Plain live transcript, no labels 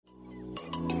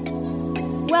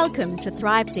Welcome to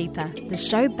Thrive Deeper, the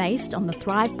show based on the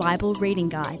Thrive Bible reading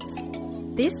guides.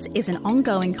 This is an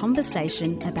ongoing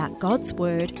conversation about God's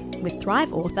Word with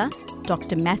Thrive author,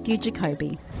 Dr. Matthew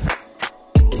Jacoby.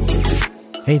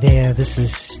 Hey there, this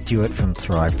is Stuart from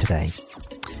Thrive Today.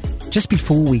 Just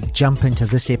before we jump into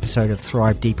this episode of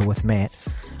Thrive Deeper with Matt,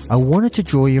 I wanted to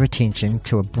draw your attention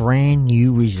to a brand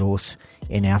new resource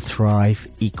in our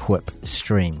Thrive Equip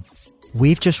stream.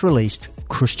 We've just released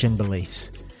Christian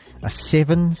Beliefs, a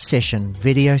 7-session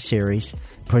video series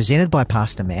presented by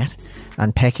Pastor Matt,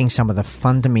 unpacking some of the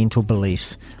fundamental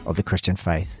beliefs of the Christian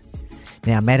faith.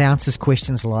 Now, Matt answers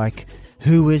questions like,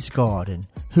 who is God and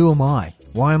who am I?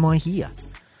 Why am I here?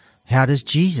 How does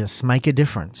Jesus make a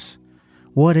difference?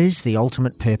 What is the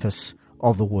ultimate purpose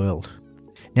of the world?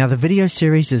 Now, the video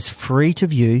series is free to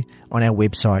view on our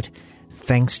website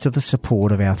thanks to the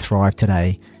support of our Thrive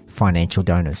Today financial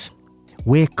donors.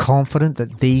 We're confident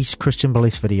that these Christian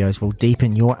Beliefs videos will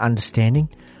deepen your understanding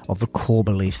of the core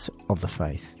beliefs of the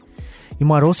faith. You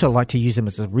might also like to use them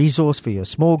as a resource for your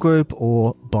small group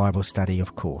or Bible study,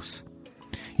 of course.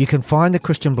 You can find the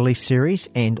Christian Beliefs series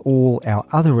and all our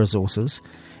other resources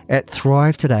at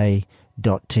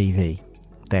thrivetoday.tv.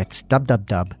 That's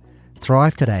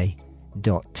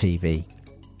www.thrivetoday.tv.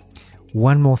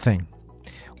 One more thing.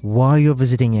 While you're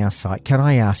visiting our site, can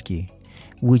I ask you,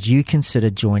 would you consider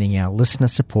joining our listener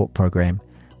support program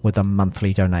with a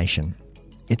monthly donation?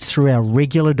 It's through our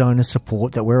regular donor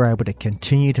support that we're able to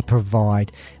continue to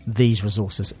provide these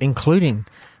resources, including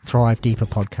Thrive Deeper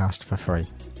podcast for free.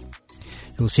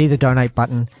 You'll see the donate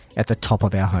button at the top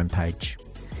of our homepage.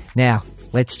 Now,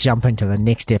 let's jump into the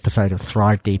next episode of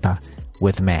Thrive Deeper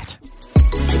with Matt.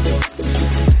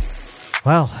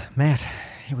 Well, Matt,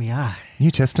 here we are. New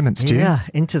Testament, Stu. Yeah,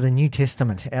 into the New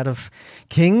Testament, out of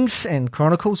Kings and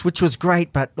Chronicles, which was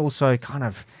great, but also kind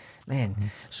of,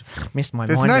 messed my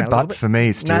There's mind no around a little but bit. for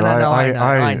me, Stu. No,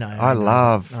 I know. I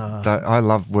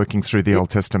love working through the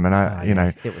Old Testament.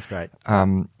 It was great.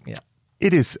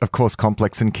 It is, of course,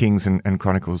 complex, and Kings and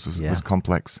Chronicles was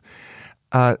complex.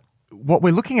 What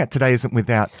we're looking at today isn't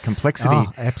without complexity.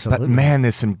 Oh, absolutely. But man,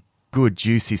 there's some good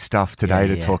juicy stuff today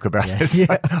to talk about.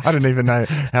 I don't even know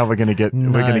how we're going to get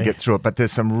through it, but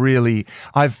there's some really,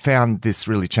 I've found this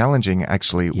really challenging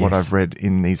actually, what I've read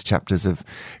in these chapters of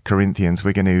Corinthians.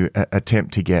 We're going to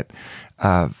attempt to get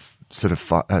sort of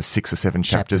 6 or 7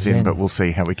 chapters in, but we'll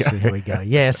see how we go.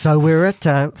 Yeah, so we're at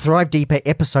Thrive Deeper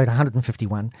episode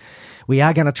 151. We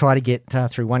are going to try to get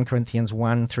through 1 Corinthians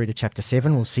 1 through to chapter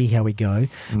 7. We'll see how we go.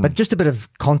 But just a bit of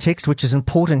context, which is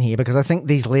important here, because I think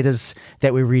these letters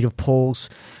that we read of Paul's,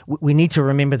 we need to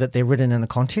remember that they're written in the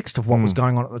context of what was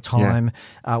going on at the time,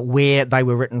 where they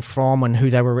were written from and who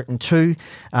they were written to.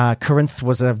 Corinth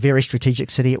was a very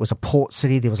strategic city. It was a port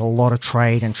city. There was a lot of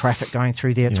trade and traffic going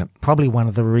through there. It's probably one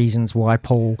of the reasons why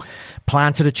Paul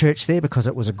planted a church there, because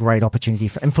it was a great opportunity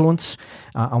for influence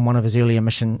on one of his earlier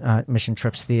mission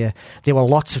trips there. There were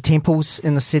lots of temples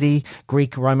in the city,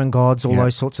 Greek, Roman gods, all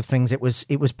those sorts of things. It was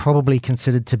probably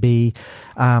considered to be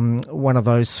one of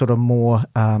those sort of more...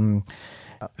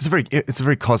 It's a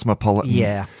very cosmopolitan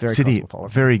city,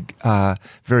 cosmopolitan.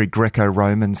 Very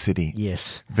Greco-Roman city.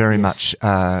 Yes, very much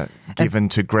given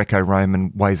to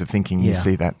Greco-Roman ways of thinking. You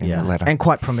see that in the letter, and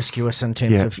quite promiscuous in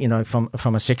terms of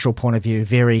from a sexual point of view.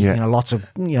 Very lots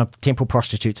of temple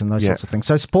prostitutes and those sorts of things.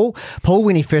 So Paul,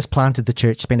 when he first planted the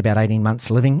church, spent about 18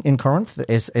 months living in Corinth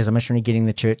as a missionary, getting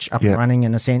the church up and running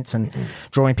in a sense, and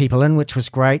drawing people in, which was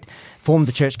great. Formed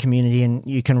the church community, and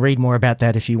you can read more about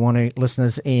that if you want to,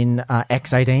 listeners, in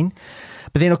Acts 18.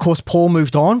 But then, of course, Paul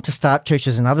moved on to start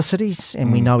churches in other cities,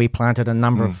 and we know he planted a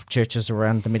number of churches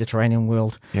around the Mediterranean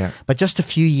world. Yeah. But just a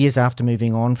few years after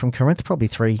moving on from Corinth, probably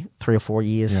three or 4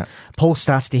 years, Paul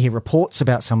starts to hear reports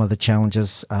about some of the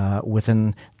challenges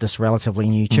within this relatively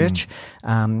new church,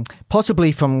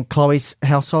 possibly from Chloe's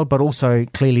household, but also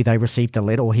clearly they received a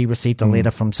letter, or he received a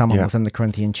letter from someone within the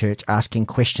Corinthian church asking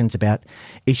questions about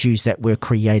issues that were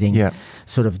creating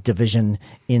sort of division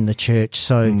in the church.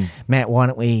 So, Matt, why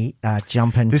don't we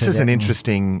jump into this? Is an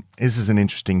interesting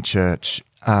church.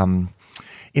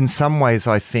 In some ways,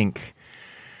 I think,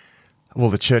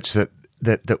 the church that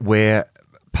we're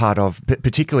part of,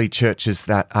 particularly churches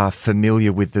that are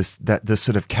familiar with this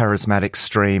sort of charismatic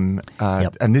stream,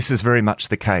 and this is very much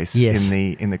the case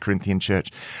in the Corinthian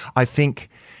church, I think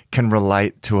can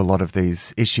relate to a lot of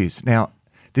these issues. Now,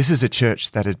 this is a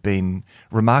church that had been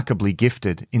remarkably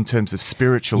gifted in terms of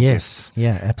spiritual gifts.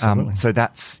 Yeah, absolutely. So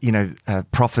that's,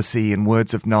 prophecy and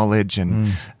words of knowledge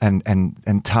and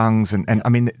tongues. And I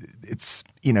mean, it's,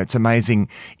 it's amazing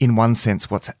in one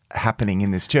sense what's happening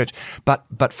in this church.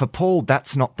 But for Paul,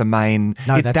 that's not the main,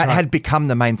 that had become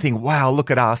the main thing. Wow,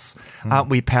 look at us. Aren't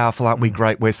we powerful? Aren't we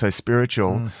great? We're so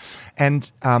spiritual.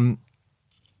 And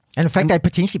in fact, they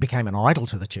potentially became an idol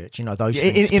to the church. Those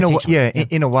things.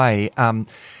 In a way.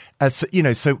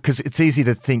 So because it's easy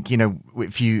to think,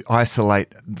 if you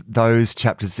isolate those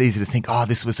chapters, it's easy to think, oh,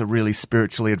 this was a really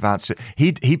spiritually advanced church.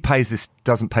 He pays this,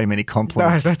 doesn't pay many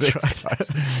compliments. No, that's right.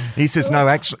 He says, no,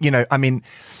 actually,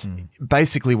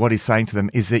 basically what he's saying to them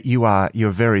is that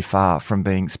you're very far from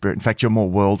being spirit. In fact, you're more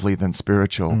worldly than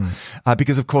spiritual,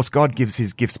 because of course God gives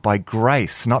His gifts by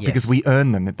grace, not because we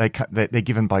earn them. They're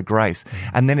given by grace,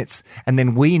 and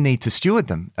then we need to steward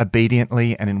them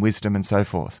obediently and in wisdom and so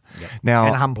forth. Yep. Now,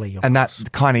 and humbly, and that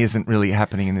kind of isn't really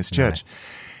happening in this church. No.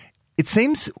 It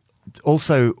seems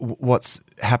also what's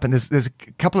happened. There's a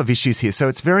couple of issues here. So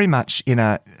it's very much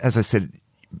as I said,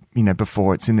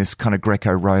 before, it's in this kind of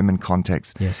Greco-Roman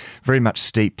context. Yes. Very much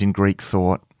steeped in Greek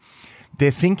thought.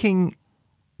 They're thinking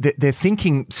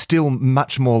still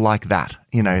much more like that.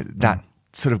 That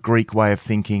sort of Greek way of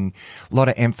thinking. A lot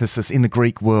of emphasis in the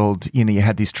Greek world. You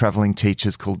had these traveling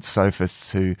teachers called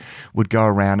sophists who would go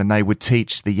around and they would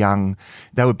teach the young.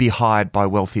 They would be hired by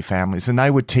wealthy families, and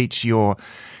they would teach your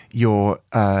young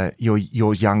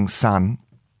son.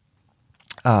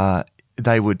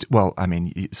 They would,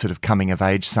 sort of coming of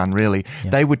age son, really.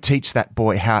 Yeah. They would teach that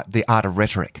boy the art of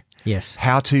rhetoric. Yes.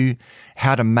 How to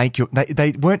make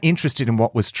they weren't interested in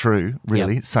what was true,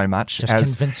 really, so much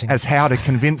as how to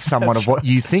convince someone of what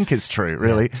you think is true,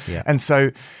 really. Yeah. And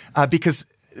so, because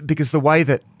the way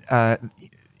that that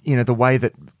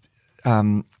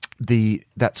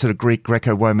sort of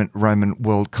Greco-Roman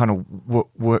world kind of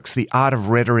works, the art of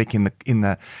rhetoric in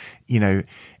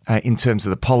terms of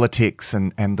the politics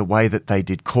and the way that they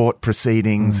did court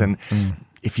proceedings and.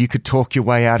 If you could talk your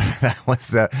way out,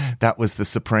 that was the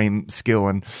supreme skill,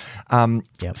 and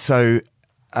so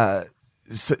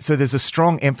there's a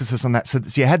strong emphasis on that. So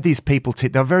you had these people;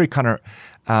 they were very kind of,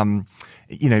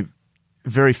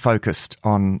 very focused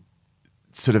on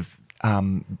sort of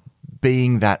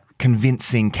being that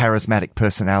convincing, charismatic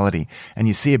personality, and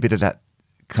you see a bit of that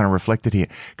kind of reflected here.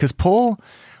 Because Paul,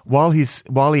 while he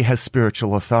has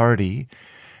spiritual authority,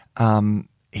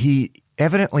 he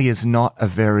evidently is not a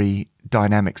very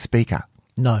dynamic speaker.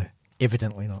 No,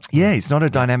 evidently not. Yeah, he's not a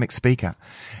dynamic speaker,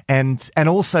 and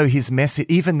also his message,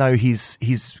 even though he's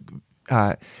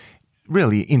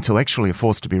really intellectually a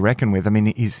force to be reckoned with. I mean,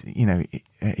 he's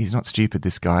not stupid,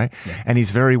 this guy, and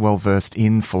he's very well versed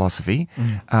in philosophy.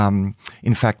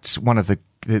 In fact, one of the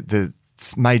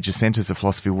major centers of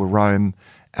philosophy were Rome,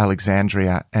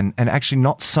 Alexandria, and actually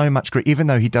not so much Greek, even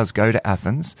though he does go to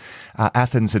Athens.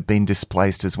 Athens had been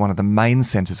displaced as one of the main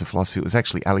centers of philosophy. It was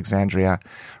actually Alexandria,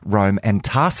 Rome, and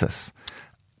Tarsus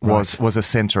was a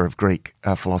center of Greek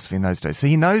philosophy in those days. So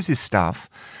he knows his stuff,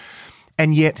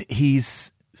 and yet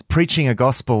he's preaching a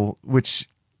gospel which,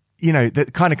 the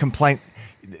kind of complaint,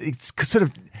 it's sort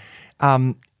of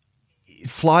it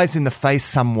flies in the face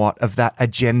somewhat of that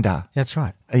agenda. That's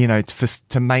right.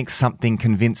 To make something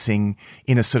convincing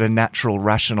in a sort of natural,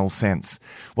 rational sense.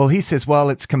 Well, he says,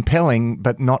 it's compelling,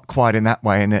 but not quite in that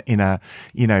way. In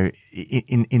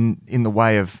the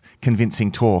way of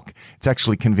convincing talk, it's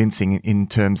actually convincing in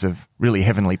terms of really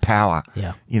heavenly power.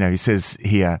 Yeah. He says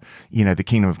here, the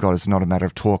kingdom of God is not a matter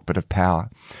of talk, but of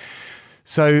power.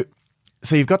 So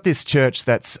you've got this church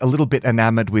that's a little bit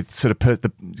enamored with sort of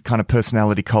the kind of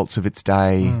personality cults of its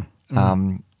day.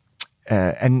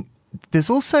 And there's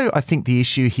also, I think, the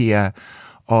issue here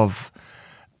of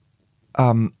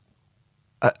a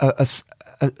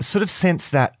sort of sense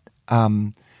that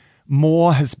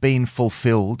more has been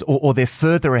fulfilled or they're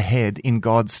further ahead in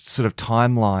God's sort of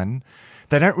timeline.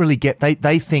 They don't really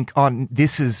they think,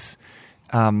 this is,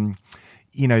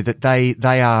 that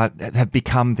they have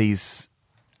become these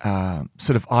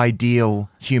sort of ideal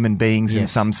human beings in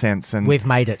some sense, and we've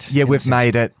made it. Yeah, we've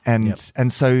made it, and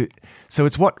so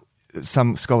it's what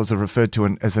some scholars have referred to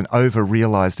as an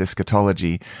over-realized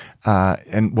eschatology,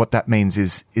 and what that means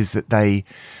is that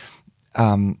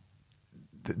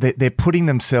they're putting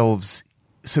themselves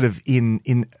sort of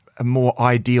in a more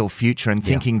ideal future and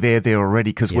thinking they're there already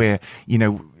because we're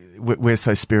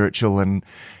so spiritual and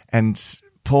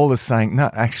Paul is saying, no,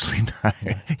 actually,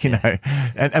 no,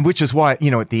 and which is why,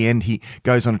 at the end he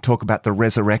goes on to talk about the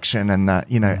resurrection and,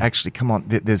 actually, come on,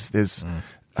 there's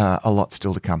a lot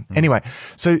still to come. Anyway,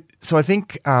 so I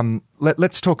think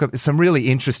let's talk about some really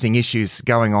interesting issues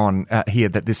going on here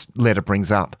that this letter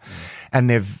brings up,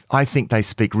 and I think they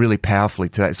speak really powerfully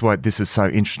to that. That's why this is so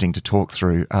interesting to talk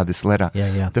through this letter.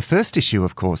 Yeah. The first issue,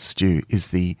 of course, Stu, is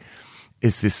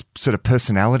this sort of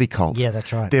personality cult. Yeah,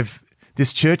 that's right.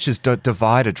 This church is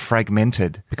divided,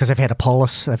 fragmented. Because they've had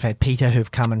Apollos, they've had Peter who've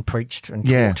come and preached and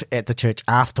taught at the church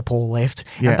after Paul left.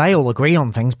 Yeah. And they all agree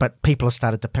on things, but people have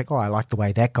started to pick, I like the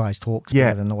way that guy talks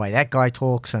better than the way that guy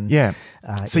talks. And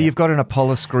so you've got an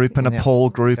Apollos group and a Paul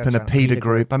group and a Peter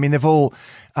group. I mean, they've all,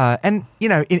 and,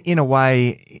 in a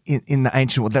way, in the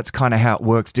ancient world, that's kind of how it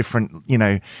works. Different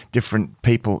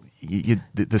people,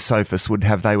 the sophists would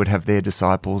have their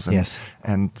disciples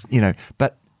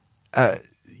but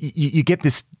you get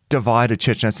this divided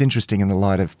church. Now, it's interesting in the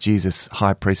light of Jesus'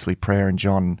 high priestly prayer in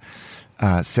John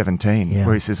 17,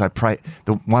 where he says, I pray,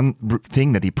 the one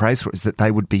thing that he prays for is that they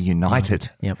would be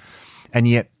united. Yep. And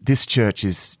yet this church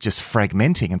is just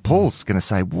fragmenting. And Paul's going to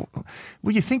say, well,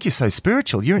 you think you're so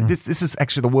spiritual. This is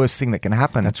actually the worst thing that can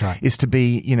happen. That's right. Is to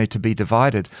be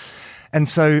divided. And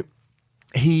so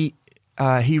he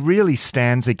really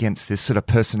stands against this sort of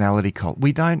personality cult.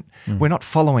 We're not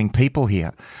following people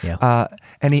here. Yeah.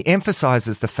 And he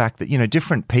emphasizes the fact that,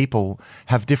 different people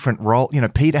have different role.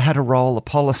 Peter had a role,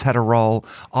 Apollos had a role,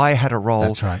 I had a role.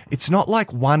 That's right. It's not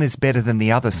like one is better than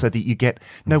the other so that you get,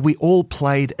 we all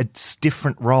played a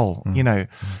different role.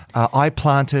 I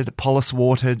planted, Apollos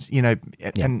watered,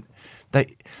 and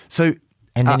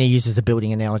And then he uses the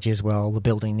building analogy as well. The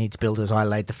building needs builders. I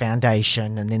laid the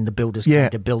foundation, and then the builders came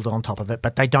to build on top of it.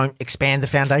 But they don't expand the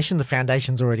foundation. The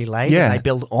foundation's already laid, and they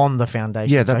build on the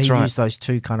foundation. Yeah, that's so he right. used those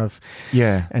two kind of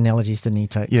analogies to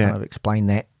need to kind of explain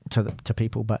that to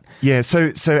people. But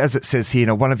so as it says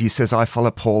here, one of you says, I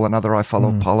follow Paul, another I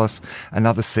follow Apollos,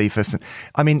 another Cephas. And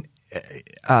I mean,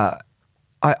 I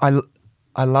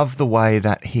love the way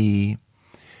that he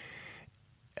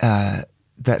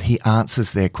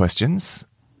answers their questions.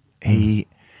 He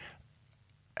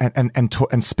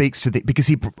and speaks to because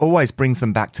he always brings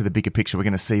them back to the bigger picture. We're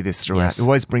going to see this throughout. Yes. He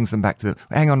always brings them back to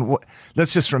hang on.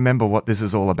 Let's just remember what this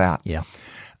is all about. Yeah.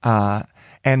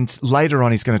 And later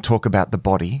on, he's going to talk about the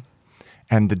body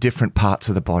and the different parts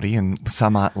of the body, and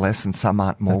some aren't less and some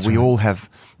aren't more. We all have,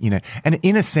 and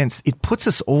in a sense, it puts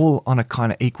us all on a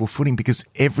kind of equal footing because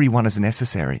everyone is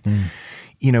necessary.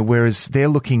 Whereas they're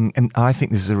looking, and I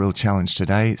think this is a real challenge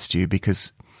today, Stu,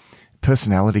 because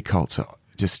personality cults are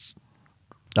just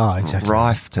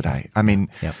rife today. I mean,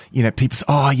 people say,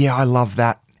 I love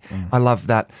that. I love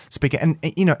that speaker. And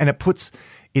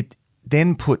it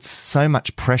then puts so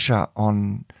much pressure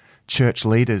on church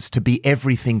leaders to be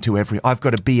everything to I've got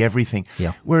to be everything.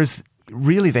 Yeah. Whereas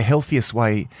really the healthiest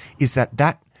way is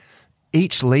that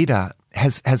each leader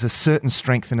has a certain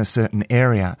strength in a certain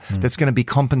area that's going to be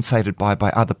compensated by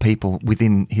other people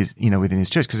within his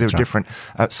church, because there are different,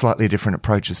 slightly different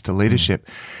approaches to leadership.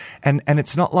 And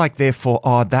it's not like, therefore,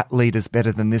 that leader's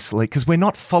better than this leader, because we're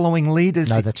not following leaders.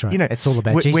 No, that's right. It's all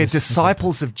about Jesus. We're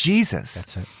disciples of Jesus.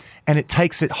 That's it. And it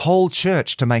takes a whole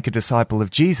church to make a disciple of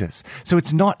Jesus. So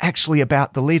it's not actually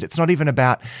about the leader. It's not even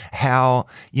about how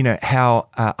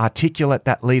articulate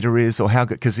that leader is, or how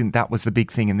good, because that was the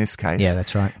big thing in this case. Yeah,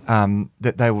 that's right.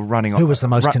 That they were running. Who was the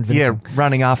most convincing? Yeah,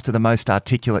 running after the most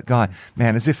articulate guy.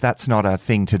 Man, as if that's not a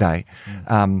thing today.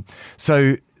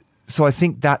 So I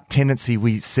think that tendency,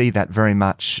 we see that very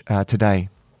much today.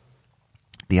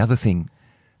 The other thing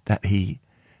that he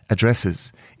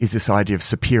addresses is this idea of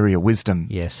superior wisdom.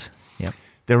 Yes. Yep.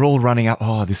 They're all running up,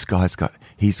 this guy's got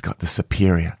the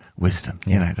superior wisdom.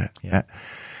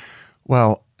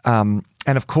 Well, and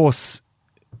of course,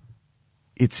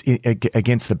 it's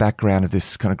against the background of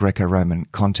this kind of Greco-Roman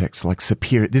context, like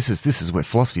superior. This is where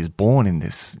philosophy is born in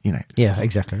this, Yeah,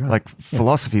 exactly right. Like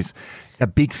philosophy is a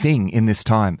big thing in this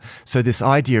time. So this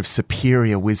idea of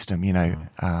superior wisdom,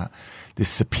 this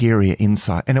superior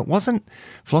insight. And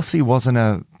philosophy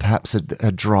wasn't perhaps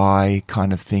a dry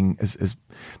kind of thing as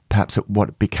perhaps what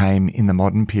it became in the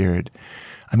modern period.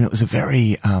 I mean, it was a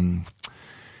very,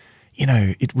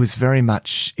 it was very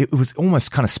much, it was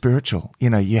almost kind of spiritual.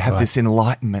 You have this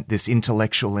enlightenment, this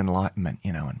intellectual enlightenment,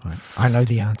 and I know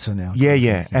the answer now.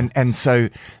 Yeah. And so,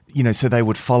 so they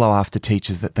would follow after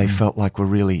teachers that they felt like were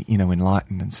really,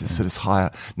 enlightened, and sort of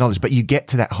higher knowledge. But you get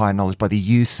to that higher knowledge by the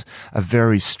use of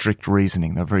very strict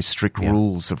reasoning, the very strict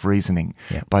rules of reasoning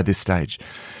by this stage.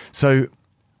 So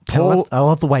Paul, I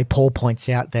love the way Paul points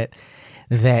out that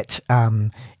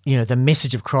the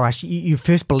message of Christ, you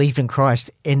first believed in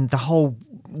Christ, and the whole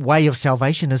way of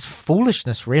salvation is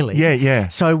foolishness, really. Yeah.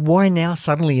 So why now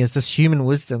suddenly is this human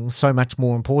wisdom so much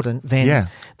more important than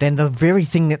the very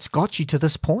thing that's got you to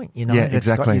this point, Yeah, that's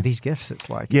exactly. got you these gifts? It's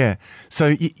like... Yeah.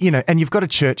 So, and you've got a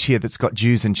church here that's got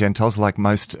Jews and Gentiles like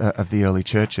most of the early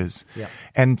churches. Yeah.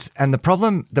 And the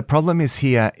problem is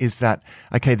here is that,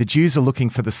 okay, the Jews are looking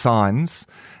for the signs,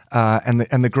 and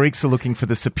the Greeks are looking for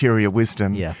the superior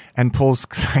wisdom. Yeah. And Paul's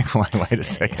saying, wait a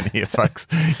second here, folks.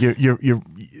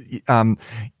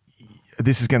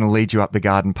 This is going to lead you up the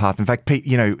garden path. In fact, Pete,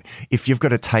 if you've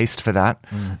got a taste for that,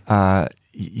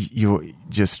 you're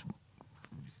just,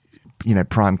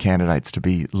 prime candidates to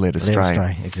be led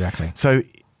astray. Exactly. So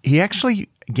he actually,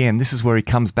 again, this is where he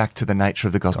comes back to the nature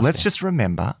of the gospel. Let's just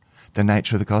remember the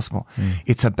nature of the gospel.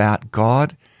 It's about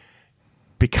God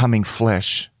becoming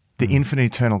flesh, the infinite,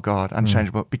 eternal God,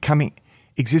 unchangeable,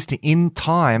 existing in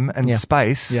time and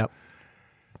space. Yep.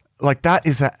 Like that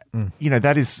is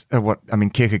what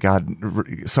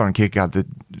Kierkegaard, Soren Kierkegaard, the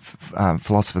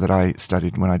philosopher that I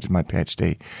studied when I did my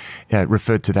PhD,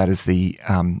 referred to that as the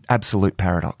absolute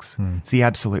paradox. It's the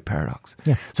absolute paradox.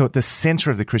 Yeah. So at the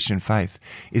center of the Christian faith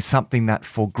is something that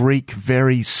for Greek,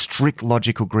 very strict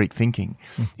logical Greek thinking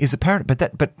is a paradox.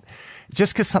 But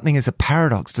just because something is a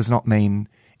paradox does not mean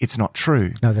it's not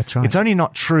true. No, that's right. It's only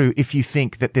not true if you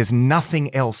think that there's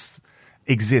nothing else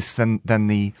exists than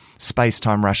the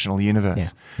space-time rational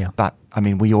universe. Yeah. But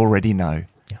we already know.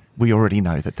 Yeah. We already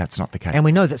know that that's not the case. And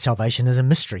we know that salvation is a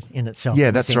mystery in itself. Yeah, in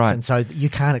a that's sense, right. And so you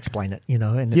can't explain it,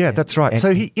 And that's right.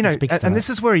 So he, and this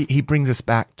is where he brings us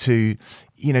back to,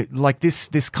 like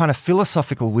this kind of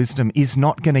philosophical wisdom is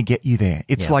not going to get you there.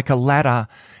 It's like a ladder.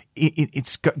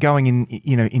 It's going in,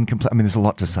 in complete. There's a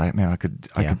lot to say. I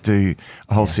could do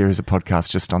a whole series of podcasts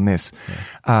just on this,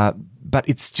 but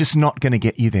it's just not going to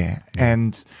get you there.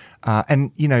 Yeah.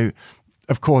 And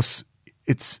of course,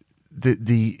 it's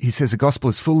he says the gospel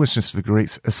is foolishness to the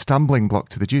Greeks, a stumbling block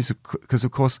to the Jews, because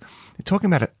of course they're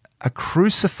talking about a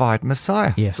crucified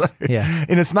Messiah. Yes. So,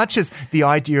 in as much as the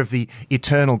idea of the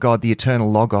eternal God, the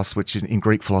eternal Logos, which in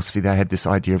Greek philosophy, they had this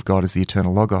idea of God as the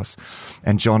eternal Logos.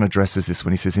 And John addresses this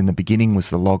when he says, in the beginning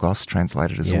was the Logos,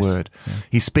 translated as a word. Yeah.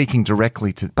 He's speaking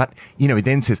directly to, but, he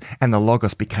then says, and the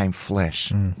Logos became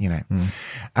flesh,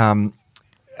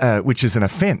 which is an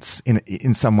offense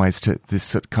in some ways to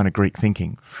this kind of Greek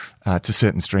thinking, to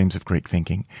certain streams of Greek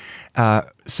thinking.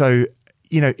 So,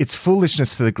 it's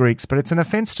foolishness to the Greeks, but it's an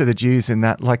offense to the Jews in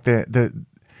that, like, they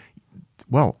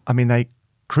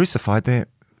crucified their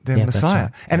Messiah.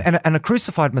 Right. And a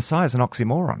crucified Messiah is an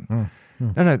oxymoron.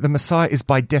 No, the Messiah is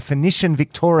by definition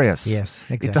victorious. Yes,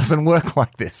 exactly. It doesn't work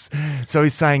like this. So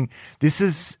he's saying this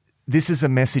is a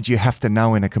message you have to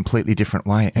know in a completely different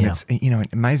way. And it's,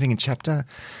 amazing in chapter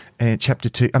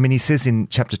 2. He says in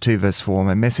chapter 2, verse 4,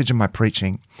 my message and my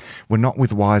preaching were not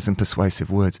with wise and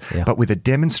persuasive words, but with a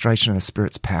demonstration of the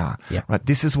Spirit's power. Yeah. Right?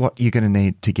 This is what you're going to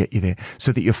need to get you there,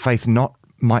 so that your faith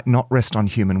might not rest on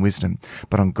human wisdom,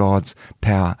 but on God's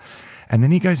power. And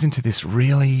then he goes into this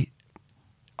really,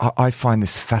 I find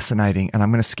this fascinating, and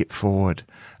I'm going to skip forward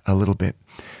a little bit.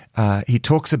 He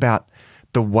talks about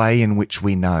the way in which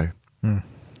we know.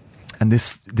 And this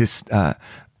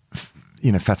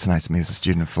fascinates me as a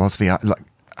student of philosophy.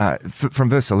 From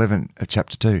verse 11 of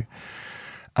chapter 2,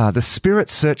 the Spirit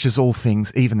searches all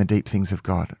things, even the deep things of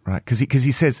God, right? Because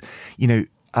he says,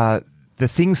 the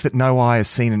things that no eye has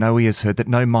seen and no ear has heard, that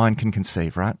no mind can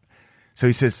conceive, right? So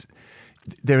he says,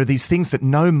 there are these things that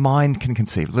no mind can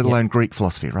conceive, let alone Greek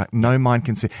philosophy, right? No mind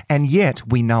can conceive, and yet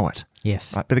we know it.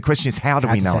 Yes. Right? But the question is, how do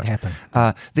we know it? Happen?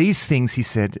 These things, he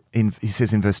says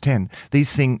in verse 10,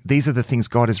 these are the things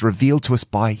God has revealed to us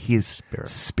by his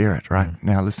Spirit, right?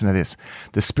 Now listen to this.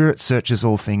 The Spirit searches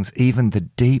all things, even the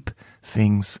deep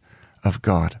things of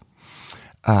God.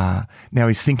 Now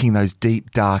he's thinking those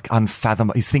deep, dark,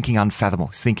 unfathomable. He's thinking unfathomable.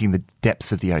 He's thinking the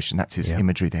depths of the ocean. That's his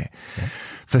imagery there. Yeah.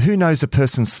 For who knows a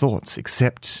person's thoughts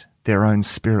except their own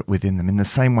spirit within them? In the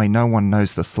same way, no one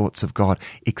knows the thoughts of God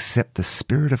except the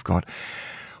Spirit of God.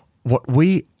 What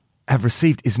we have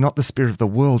received is not the spirit of the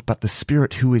world, but the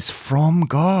Spirit who is from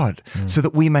God, so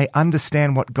that we may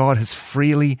understand what God has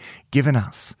freely given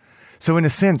us. So in a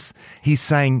sense, he's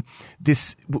saying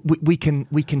this: we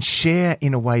can share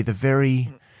in a way the very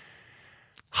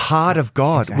heart of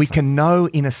God. Exactly. We can know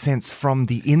in a sense from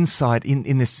the inside,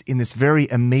 in this very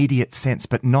immediate sense,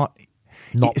 but not.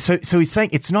 So he's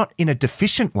saying it's not in a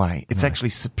deficient way. It's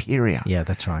actually superior. Yeah,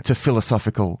 that's right. To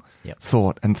philosophical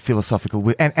thought and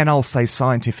philosophical, and I'll say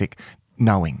scientific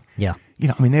knowing. Yeah.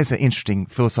 There's an interesting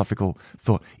philosophical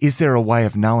thought. Is there a way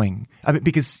of knowing?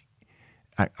 Because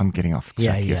I'm getting off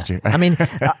track here, Stu. I mean,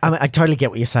 I totally get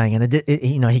what you're saying, and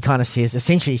he kind of says,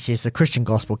 essentially, he says the Christian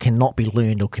gospel cannot be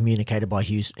learned or communicated by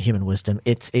human wisdom.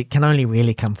 It can only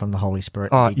really come from the Holy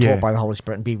Spirit, and be taught by the Holy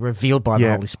Spirit, and be revealed by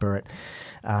the Holy Spirit.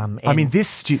 I mean,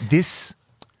 this,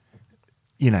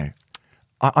 you know,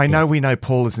 I know we know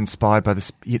Paul is inspired by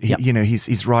this. You know,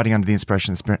 he's writing under the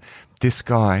inspiration of the Spirit. This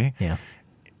guy,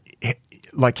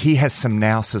 like, he has some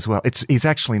nous as well. He's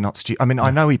actually not stupid. I mean,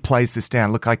 I know he plays this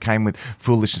down. Look, I came with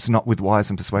foolishness, not with wise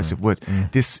and persuasive words.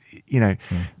 This, you know,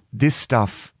 this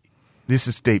stuff. This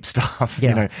is deep stuff,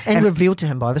 you know, and revealed to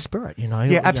him by the Spirit. You know,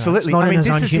 absolutely. I mean,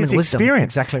 this is his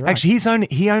experience. Exactly right. Actually,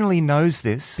 he only knows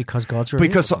this because God's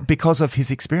revealed because of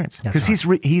his experience. Because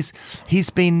he's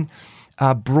been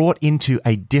brought into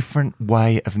a different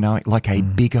way of knowing, like a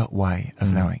bigger way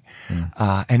of knowing,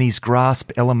 and he's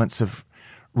grasped elements of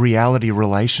reality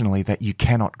relationally that you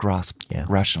cannot grasp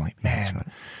rationally.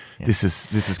 Man, this is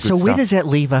good stuff. So where does that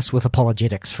leave us with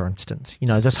apologetics, for instance? You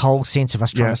know, this whole sense of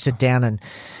us trying to sit down and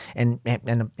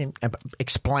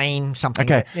explain something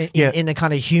in a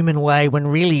kind of human way, when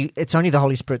really it's only the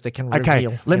Holy Spirit that can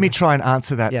reveal. Let me try and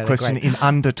answer that question in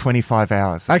under 25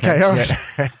 hours. Okay, all right.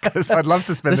 Because I'd love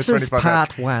to spend the 25 hours. This is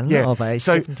part one of a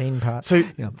 17-part. So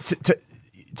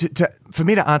for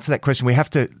me to answer that question, we have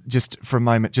to just for a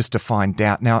moment just define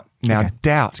doubt. Now,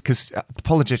 doubt, because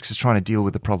apologetics is trying to deal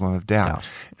with the problem of doubt.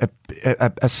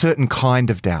 A certain kind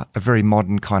of doubt, a very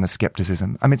modern kind of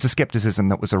skepticism. I mean, it's a skepticism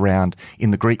that was around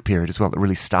in the Greek period as well, that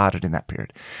really started in that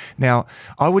period. Now,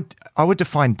 I would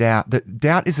define doubt, that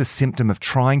doubt is a symptom of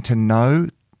trying to know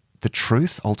the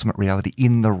truth, ultimate reality,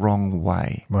 in the wrong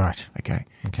way. Right. Okay.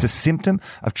 It's a symptom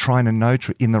of trying to know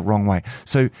in the wrong way.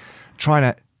 So trying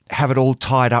to have it all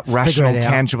tied up, rational,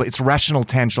 tangible. It's rational,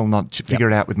 tangible, not to figure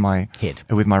it out with my head,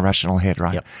 with my rational head,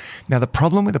 right? Now, the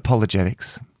problem with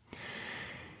apologetics,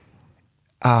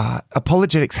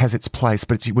 has its place,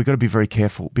 but we've got to be very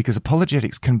careful, because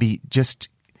apologetics can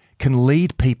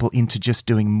lead people into just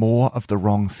doing more of the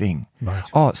wrong thing. Right.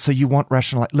 Oh, so you want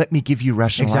rational? Let me give you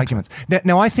rational arguments.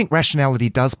 Now, I think rationality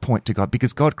does point to God,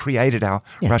 because God created our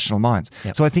rational minds.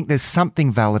 So I think there's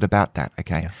something valid about that.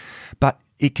 Okay, but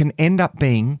it can end up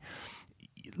being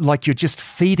like you're just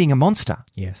feeding a monster.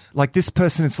 Yes. Like, this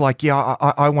person is like,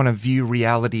 I want to view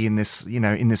reality in this, you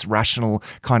know, in this rational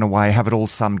kind of way, have it all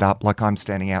summed up, like I'm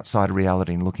standing outside of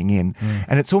reality and looking in.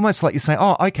 And it's almost like you're saying,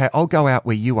 oh, okay, I'll go out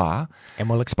where you are. And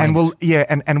we'll explain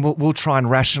and we'll try and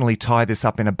rationally tie this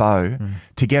up in a bow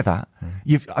together.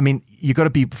 You've got to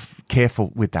be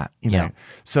careful with that, you know.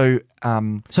 So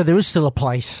there is still a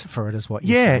place for it, is what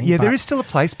you're saying. Yeah, there is still a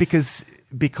place, because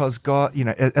God, you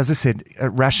know, as I said,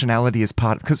 rationality is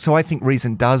part of, so I think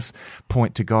reason does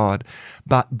point to God,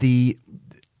 but you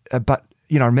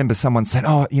know, I remember someone saying,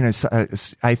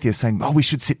 atheists saying, oh, we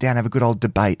should sit down and have a good old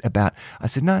debate about, I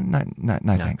said, no,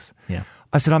 thanks. Yeah.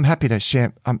 I said, I'm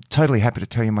totally happy to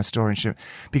tell you my story and share,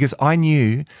 because I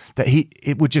knew that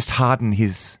it would just harden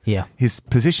his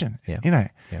position, you know.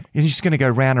 And you're just going to go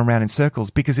round and round in circles,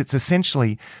 because it's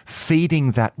essentially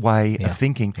feeding that way of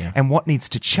thinking. And what needs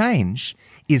to change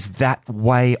is that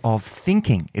way of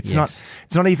thinking. It's not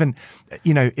even,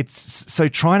 you know, it's so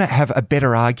trying to have a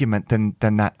better argument than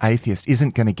that atheist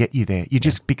isn't going to get you there. You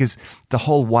just, because the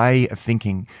whole way of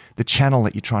thinking, the channel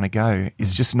that you're trying to go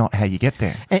is just not how you get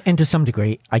there. And to some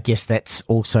degree, I guess that's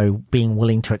also being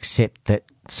willing to accept that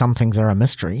some things are a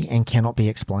mystery and cannot be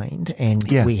explained, and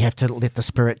we have to let the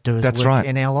Spirit do His work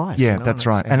in our lives. Yeah, that's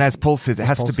right. And as Paul says, it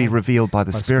has to be revealed by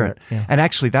the Spirit. And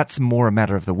actually, that's more a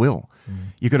matter of the will.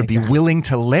 You've got to be willing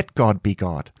to let God be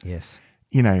God. Yes.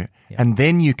 You know, and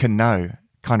then you can know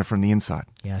kind of from the inside.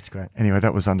 Yeah, that's great. Anyway,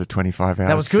 that was under 25 hours.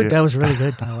 That was good. That was really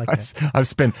good. I like that. I've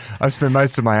spent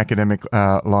most of my academic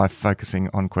life focusing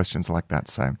on questions like that.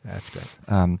 So that's great.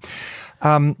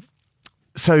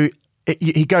 So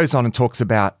he goes on and talks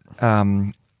about,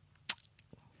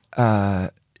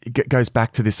 goes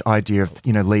back to this idea of,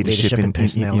 you know, leadership in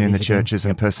the churches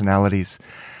and personalities.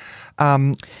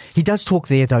 He does talk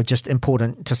there, though, just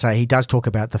important to say, he does talk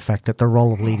about the fact that the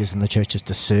role of leaders in the church is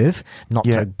to serve, not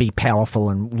to be powerful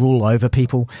and rule over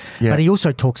people. But he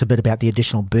also talks a bit about the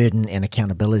additional burden and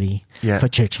accountability for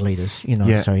church leaders. You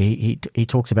know, so he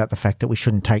talks about the fact that we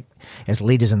shouldn't take, as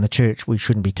leaders in the church, we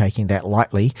shouldn't be taking that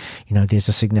lightly. You know, there's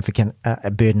a significant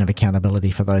burden of accountability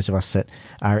for those of us that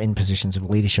are in positions of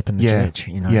leadership in the church.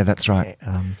 You know, that's right.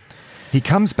 He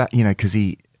comes back, you know, because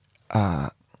he.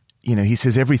 You know, he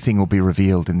says everything will be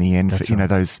revealed in the end. That's for, you know,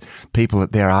 those people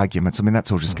at their arguments. I mean,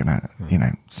 that's all just going to, you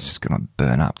know, it's just going to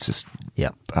burn up. It's just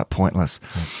pointless.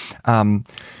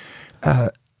 But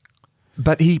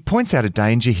he points out a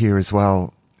danger here as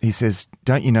well. he says,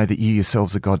 don't you know that you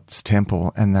yourselves are God's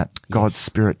temple and that God's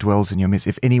Spirit dwells in your midst?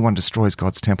 If anyone destroys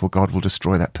God's temple, God will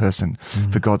destroy that person.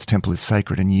 For God's temple is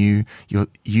sacred, and you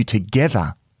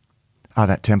together are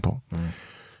that temple.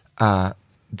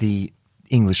 The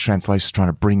English translation is trying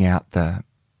to bring out the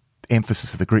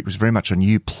emphasis of the Greek was very much on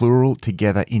you, plural,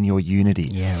 together in your unity.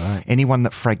 Yeah, right. Anyone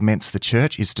that fragments the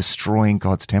church is destroying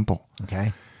God's temple.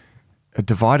 Okay. A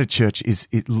divided church because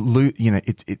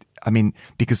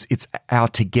it's our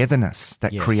togetherness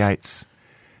that creates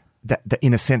that,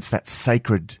 in a sense, that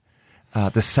sacred,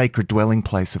 the sacred dwelling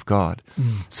place of God.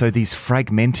 So these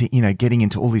fragmenting, getting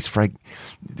into all these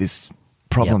this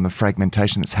problem of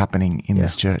fragmentation that's happening in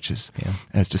this church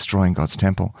as destroying God's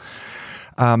temple.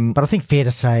 But I think fair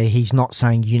to say he's not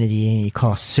saying unity at any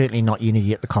cost, certainly not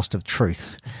unity at the cost of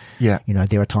truth. Yeah.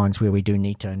 There are times where we do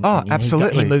need to.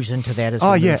 Absolutely. He moves into that as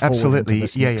well. Absolutely. Into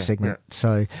this next segment.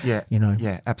 So,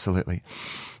 Yeah, absolutely.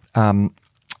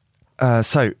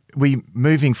 So we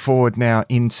moving forward now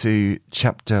into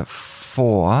chapter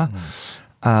 4.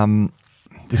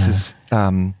 This is,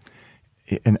 and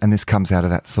this comes out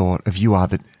of that thought of you are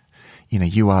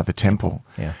the temple.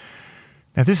 Yeah.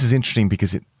 Now this is interesting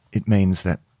because it means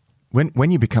that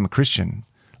when you become a Christian,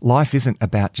 life isn't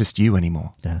about just you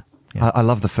anymore. Yeah. I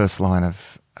love the first line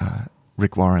of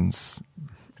Rick Warren's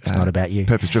It's not about you.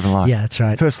 Purpose-Driven Life. Yeah, that's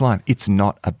right. First line, it's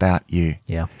not about you.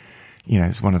 Yeah.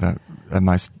 It's one of the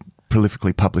most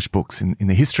prolifically published books in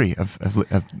the history of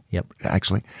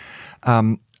actually.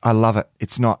 I love it.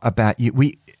 It's not about you.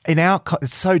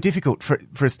 It's so difficult for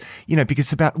us, because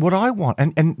it's about what I want,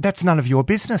 and that's none of your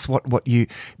business.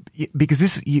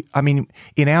 Because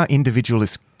in our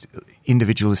individualistic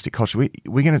culture,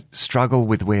 we're going to struggle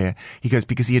with where he goes,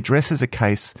 because he addresses a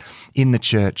case in the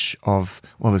church of,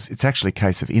 it's actually a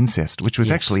case of incest, which was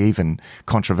actually even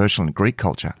controversial in Greek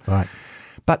culture. Right.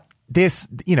 But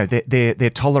they're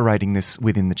tolerating this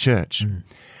within the church.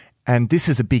 And this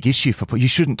is a big issue for people. You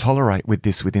shouldn't tolerate with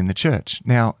this within the church.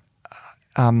 Now,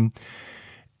 the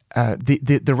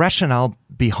rationale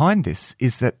behind this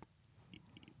is that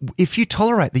if you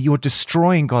tolerate that, you're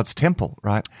destroying God's temple,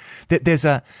 right? That there's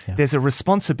a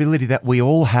responsibility that we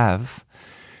all have,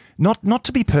 not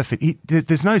to be perfect.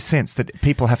 There's no sense that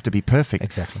people have to be perfect.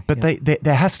 Exactly. But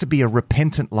there has to be a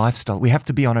repentant lifestyle. We have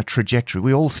to be on a trajectory.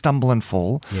 We all stumble and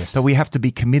fall, but we have to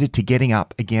be committed to getting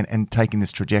up again and taking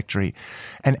this trajectory.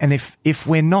 And if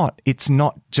we're not, it's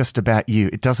not just about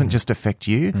you. It doesn't just affect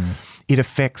you. It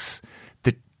affects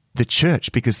the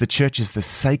church, because the church is the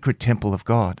sacred temple of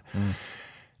God.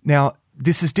 Now,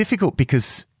 this is difficult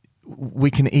because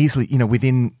we can easily,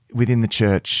 within the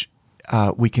church,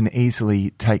 we can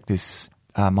easily take this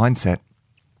mindset.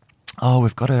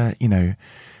 We've got to,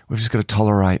 we've just got to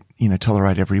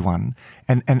tolerate everyone.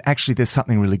 And actually, there's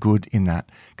something really good in that,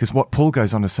 because what Paul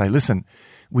goes on to say, listen,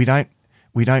 we don't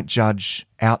judge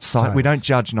outside. Sorry. We don't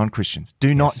judge non-Christians.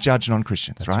 Do not judge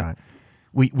non-Christians. That's right? right.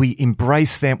 We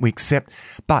embrace them, we accept.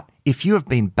 But if you have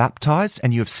been baptized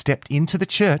and you have stepped into the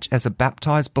church as a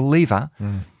baptized believer,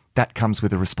 that comes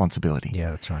with a responsibility.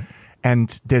 Yeah, that's right.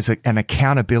 And there's an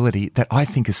accountability that I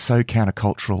think is so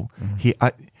countercultural here.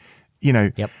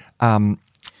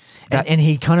 And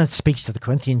he kind of speaks to the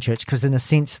Corinthian church, because in a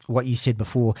sense, what you said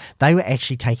before, they were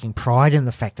actually taking pride in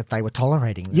the fact that they were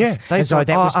tolerating this. Yeah, as though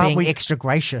that was being extra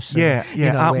gracious.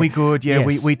 And, aren't we good? Yeah,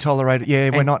 yes. we tolerate it.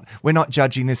 Yeah, we're not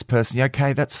judging this person. Yeah,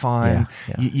 okay, that's fine.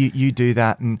 You do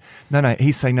that. And no,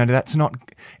 he's saying no, that's not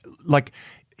like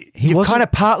you've kind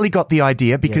of partly got the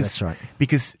idea, because that's right.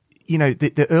 because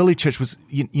the early church was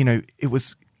it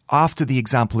was after the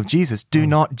example of Jesus. Do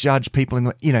not judge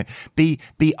people be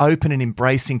open and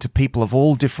embracing to people of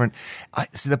all different.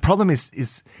 So the problem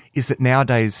is that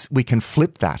nowadays we can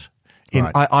flip that.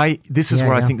 This is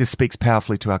where I think this speaks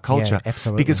powerfully to our culture. Yeah,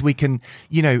 absolutely. Because we can,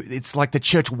 it's like the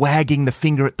church wagging the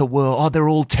finger at the world. Oh, they're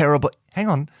all terrible. Hang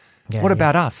on. What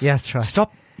about us? Yeah, that's right.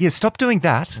 Stop doing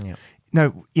that. Yeah.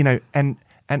 No, and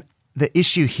the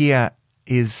issue here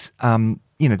is,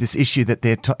 this issue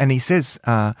that and he says,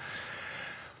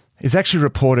 is actually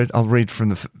reported. I'll read from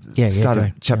the start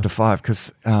of chapter 5,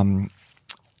 because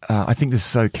I think this is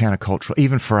so countercultural,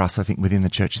 even for us. I think within the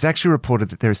church, it's actually reported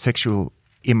that there is sexual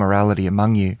immorality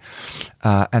among you,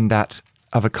 and that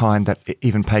of a kind that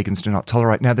even pagans do not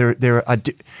tolerate. Now,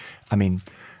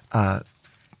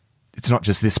 it's not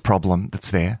just this problem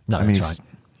that's there. No, that's right.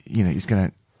 He's going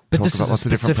to talk about lots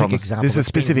of different problems. This is a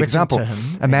specific example.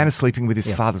 A man is sleeping with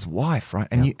his father's wife, right?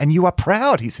 And you are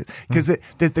proud, he says, because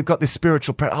they've got this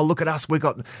spiritual pride. Oh, look at us. We've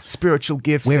got spiritual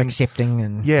gifts. We're accepting.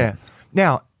 And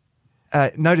Now,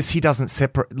 notice he doesn't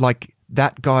separate, like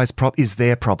that guy's problem is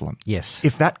their problem. Yes.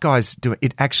 If that guy's doing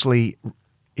it, actually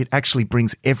It actually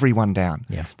brings everyone down.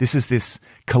 Yeah. This is this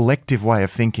collective way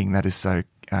of thinking that is so,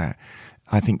 I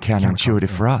think, counterintuitive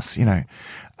for us, you know.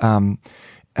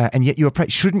 And yet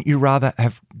shouldn't you rather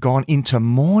have gone into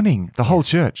mourning, the whole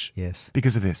church,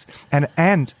 because of this?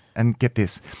 And get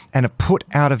this, and have put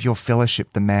out of your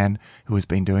fellowship the man who has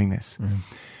been doing this. Mm.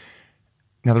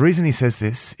 Now, the reason he says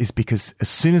this is because as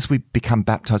soon as we become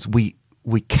baptized, we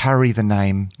carry the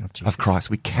name of Christ.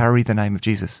 We carry the name of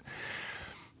Jesus.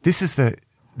 This is the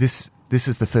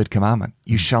third commandment.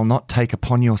 You shall not take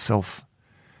upon yourself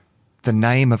the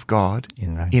name of God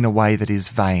in a way that is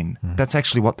vain. Mm. That's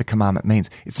actually what the commandment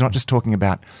means. It's not just talking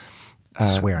about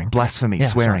swearing, blasphemy,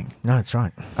 swearing. That's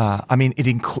right. No, it's right. I mean,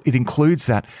 it includes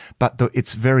that, but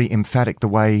it's very emphatic the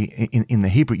way in the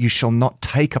Hebrew, you shall not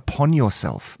take upon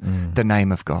yourself the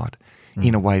name of God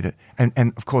in a way that,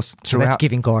 and of course, so that's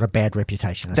giving God a bad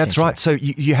reputation. That's right. So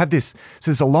you have this,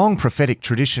 so there's a long prophetic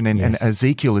tradition, and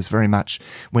Ezekiel is very much,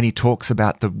 when he talks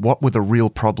about what were the real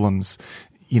problems,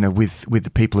 you know, with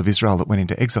the people of Israel that went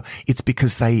into exile, it's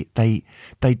because they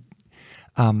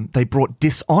brought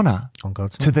dishonor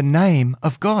to the name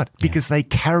of God, because they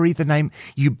carry the name.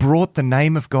 You brought the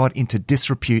name of God into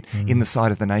disrepute in the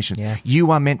sight of the nations. Yeah.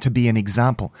 You are meant to be an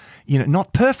example, you know,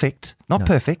 not perfect,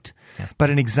 but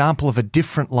an example of a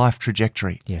different life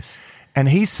trajectory. Yes. And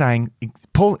he's saying,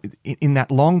 Paul, in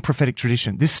that long prophetic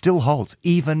tradition, this still holds,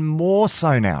 even more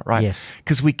so now, right? Yes.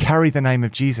 Because we carry the name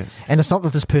of Jesus. And it's not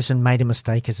that this person made a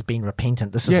mistake, has been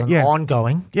repentant. This is an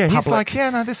ongoing. Yeah, public, he's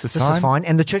like, this is fine. This is fine.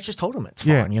 And the church has told him it's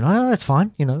fine. You know, it's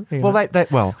fine. You know. Well,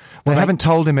 they haven't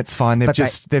told him it's fine. They've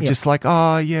just like,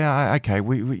 okay,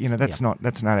 we you know, it's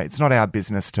not our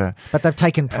business to. But they've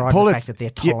taken pride in the fact that they're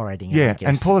tolerating it. Yeah,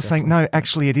 and Paul is saying, no,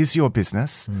 actually, it is your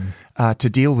business to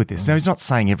deal with this. Now, he's not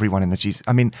saying everyone in the Jesus.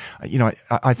 I mean, you know,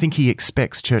 I think he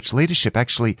expects church leadership.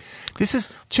 Actually,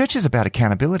 church is about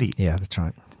accountability. Yeah, that's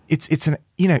right. It's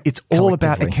all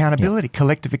about accountability,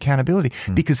 collective accountability,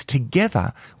 because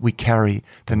together we carry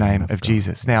the name of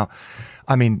Jesus. Now,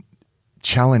 I mean,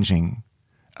 challenging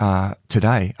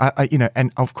today, you know,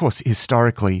 and of course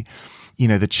historically, you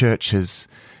know, the church has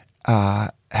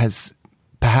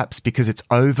perhaps, because it's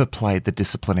overplayed the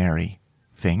disciplinary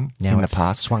thing in the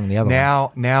past, swung the other way.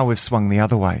 Now we've swung the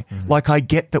other way. Like, I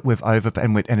get that we've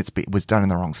and it was done in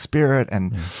the wrong spirit,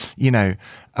 and you know,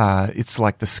 it's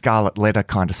like the Scarlet Letter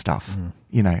kind of stuff,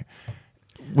 you know,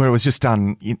 where it was just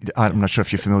done. I'm not sure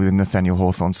if you're familiar with Nathaniel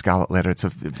Hawthorne's Scarlet Letter. It's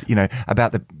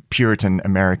about the Puritan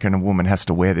American. A woman has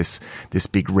to wear this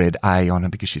big red A on her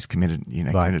because she's committed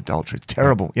adultery. It's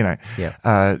terrible, you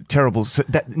know, terrible. So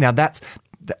that's.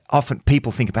 Often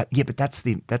people think about, but that's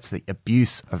the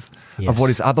abuse of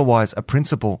what is otherwise a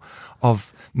principle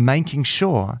of making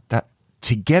sure that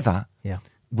together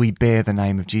we bear the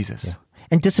name of Jesus. Yeah.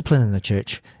 And discipline in the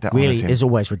church really is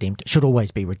always redemptive, should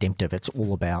always be redemptive. It's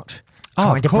all about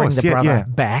trying to bring the brother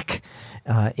back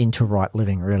into right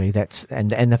living, really.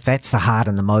 And if that's the heart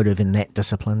and the motive in that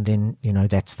discipline, then, you know,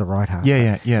 that's the right heart.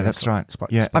 That's right.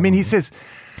 I mean, he says,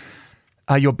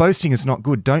 your boasting is not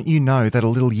good. Don't you know that a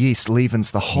little yeast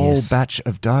leavens the whole batch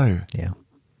of dough? Yeah.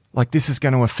 Like, this is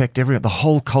going to affect everyone. The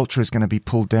whole culture is going to be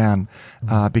pulled down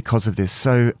because of this.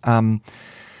 So, you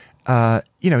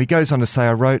know, he goes on to say,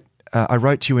 I wrote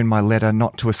to you in my letter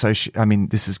not to associate. I mean,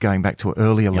 this is going back to an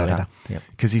earlier letter,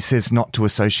 because he says not to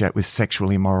associate with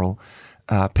sexually immoral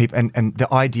people. And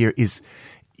the idea is,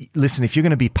 listen, if you're going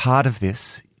to be part of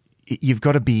this, you've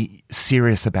got to be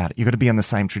serious about it. You've got to be on the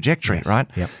same trajectory, right?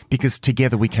 Yep. Because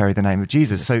together we carry the name of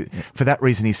Jesus. So for that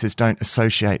reason, he says, don't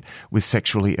associate with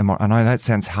sexually immoral. I know that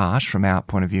sounds harsh from our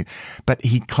point of view, but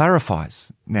he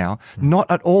clarifies now, not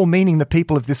at all meaning the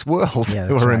people of this world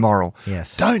who are immoral.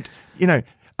 Yes. Don't, you know,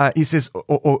 he says,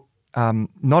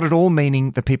 not at all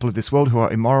meaning the people of this world who are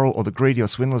immoral or the greedy or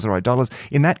swindlers or idolaters.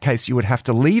 In that case, you would have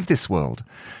to leave this world.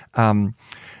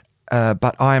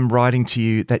 But I am writing to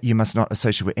you that you must not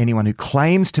associate with anyone who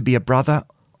claims to be a brother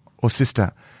or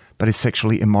sister, but is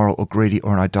sexually immoral or greedy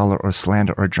or an idolater or a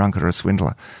slanderer or a drunkard or a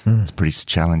swindler. It's pretty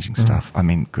challenging stuff. I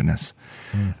mean, goodness.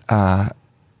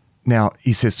 Now,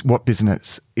 he says, what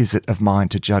business is it of mine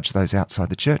to judge those outside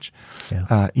the church?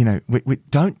 Yeah. You know, we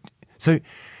don't. So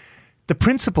the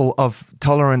principle of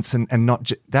tolerance and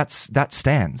not that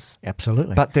stands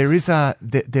absolutely, but there is a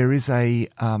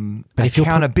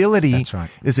accountability. That's right.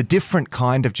 There's a different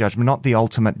kind of judgment, not the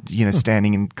ultimate, you know,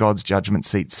 standing in God's judgment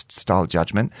seat style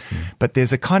judgment, but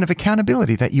there's a kind of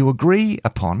accountability that you agree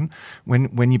upon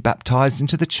when you're baptized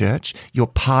into the church. You're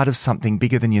part of something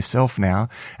bigger than yourself now,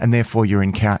 and therefore you're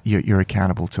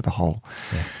accountable to the whole.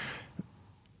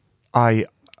 Yeah.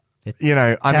 You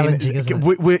know, I mean,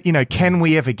 you know, can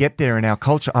we ever get there in our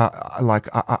culture?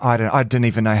 I didn't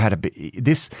even know how to be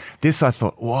this. I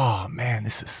thought, wow, man,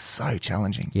 this is so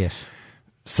challenging. Yes,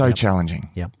 so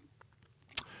challenging. Yeah.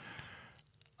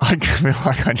 I feel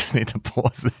like I just need to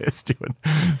pause there, Stuart.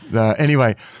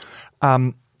 Anyway,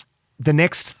 the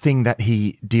next thing that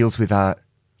he deals with are,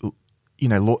 you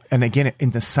know, and again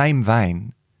in the same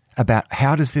vein about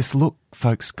how does this look,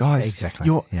 folks, guys?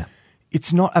 Exactly.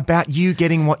 It's not about you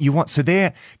getting what you want. So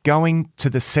they're going to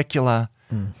the secular,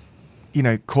 you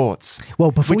know, courts.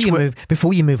 Well,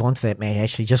 before you move on to that, Matt,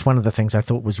 actually, just one of the things I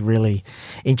thought was really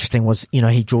interesting was, you know,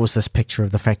 he draws this picture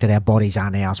of the fact that our bodies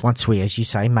aren't ours. Once we, as you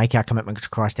say, make our commitment to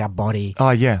Christ, our body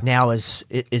now is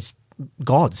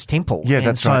God's temple. Yeah,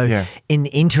 that's right. Yeah. In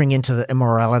entering into the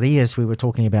immorality, as we were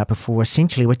talking about before,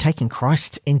 essentially we're taking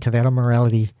Christ into that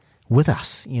immorality with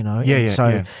us, you know.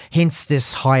 Hence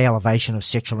this high elevation of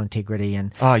sexual integrity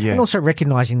and also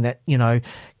recognizing that, you know,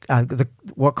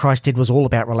 what Christ did was all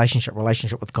about relationship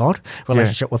with God,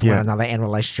 relationship with one another, and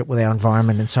relationship with our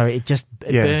environment. And so it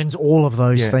burns all of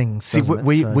those things. See,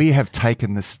 we have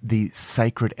taken the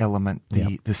sacred element,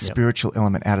 the spiritual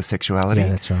element out of sexuality. Yeah,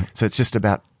 that's right. So it's just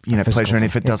about, you know, pleasure, and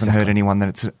if it doesn't hurt anyone, then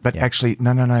it's. But actually,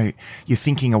 no. You're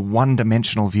thinking a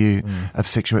one-dimensional view of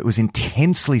sexuality. It was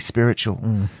intensely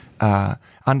spiritual.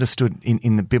 Understood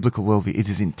in the biblical worldview, it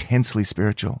is intensely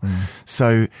spiritual.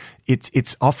 So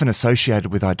it's often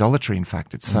associated with idolatry. In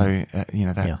fact, it's so you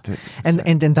know that.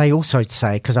 And then they also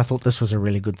say, because I thought this was a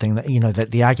really good thing, that, you know,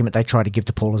 that the argument they try to give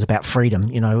to Paul is about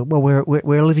freedom. You know, well,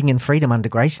 we're living in freedom under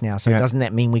grace now, so doesn't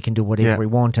that mean we can do whatever we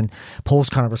want? And Paul's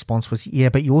kind of response was,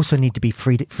 but you also need to be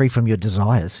free from your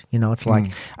desires. You know, it's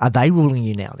like, are they ruling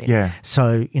you now then? Yeah.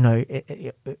 So, you know,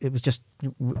 it was just,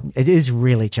 it is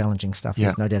really challenging stuff.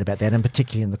 There's no doubt about that, and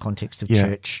particularly in the context of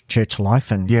church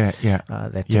life and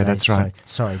that's right. So,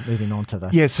 sorry, moving on to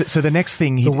the So the next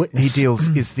thing he deals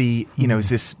is the, you know, is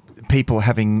this people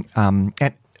having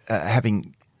I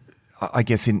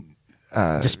guess in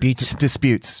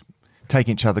disputes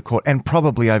taking each other to court, and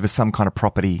probably over some kind of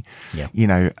property, you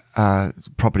know,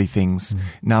 property things.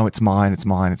 No, it's mine. It's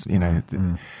you know.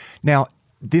 Now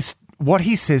this, what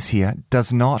he says here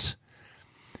does not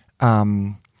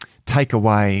take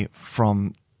away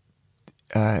from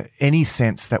any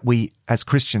sense that we as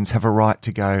Christians have a right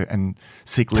to go and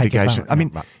seek litigation. I mean,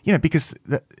 you know, because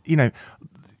you know,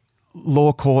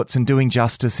 law courts and doing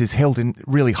justice is held in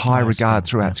really high regard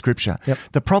throughout Scripture.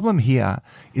 The problem here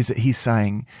is that he's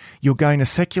saying you're going to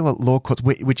secular law courts,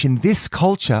 which in this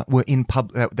culture were in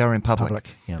they're in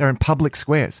public. They're in public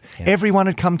squares. Everyone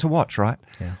had come to watch, right?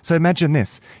 So imagine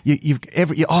this: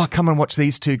 come and watch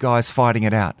these two guys fighting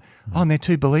it out. Oh, and they're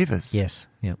two believers. Yes.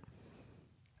 Yep.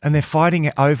 And they're fighting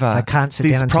it over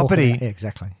this property.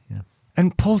 Exactly. Yeah.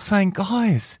 And Paul's saying,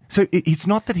 guys, so it's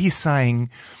not that he's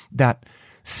saying that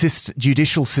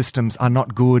judicial systems are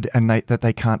not good and that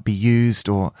they can't be used,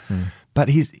 but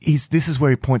this is where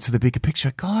he points to the bigger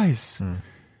picture. Guys,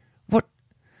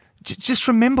 just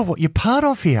remember what you're part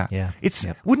of here. Yeah.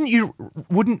 Isn't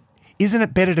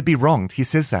it better to be wronged? He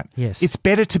says that. Yes. It's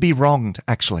better to be wronged,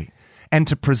 actually, and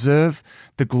to preserve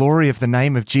the glory of the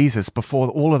name of Jesus before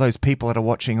all of those people that are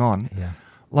watching on. Yeah.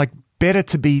 Like, better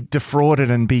to be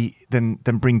defrauded and than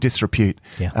bring disrepute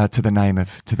to the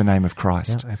name of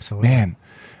Christ. Yeah, absolutely. Man,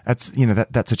 that's, you know,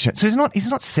 that's a chance. So he's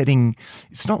not setting.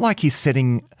 It's not like he's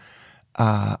setting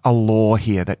a law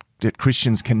here that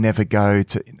Christians can never go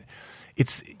to.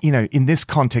 It's, you know, in this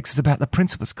context, it's about the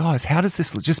principles. Guys, how does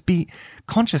this look? Just be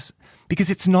conscious,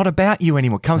 because it's not about you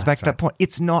anymore. It comes back to that point.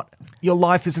 It's not, your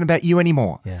life isn't about you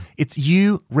anymore. Yeah. It's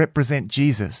you represent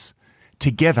Jesus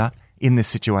together in this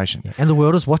situation. Yeah. And the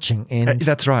world is watching. And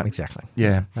that's right. Exactly.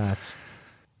 Yeah.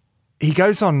 He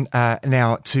goes on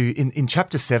now to, in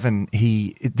chapter 7,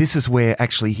 this is where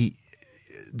actually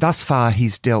thus far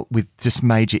he's dealt with just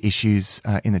major issues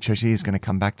in the church. He is going to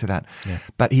come back to that. Yeah.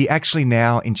 But he actually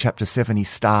now, in chapter 7, he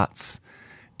starts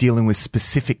dealing with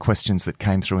specific questions that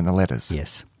came through in the letters.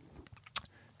 Yes.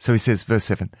 So he says, verse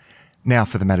 7, now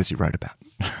for the matters you wrote about.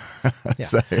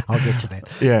 So, I'll get to that.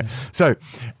 Yeah. So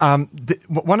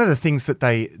one of the things that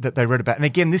they wrote about, and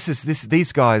again,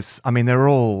 these guys, I mean,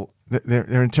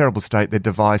 they're in terrible state. They're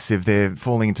divisive. They're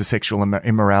falling into sexual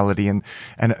immorality, and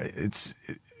it's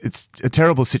a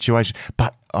terrible situation.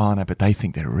 But they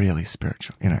think they're really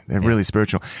spiritual. You know, they're really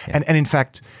spiritual. Yeah. And in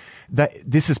fact,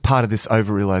 this is part of this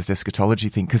over-realized eschatology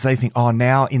thing, because they think,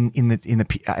 now in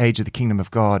the age of the kingdom of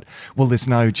God, well,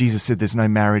 Jesus said there's no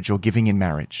marriage or giving in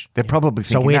marriage. They're probably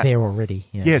thinking so we're there already.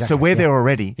 Yeah, exactly. So we're there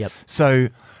already. Yep. So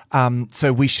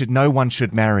no one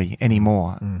should marry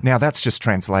anymore. Now that's just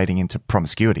translating into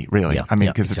promiscuity, really. Yeah. I mean,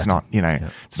 because it's not, you know,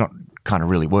 it's not kind of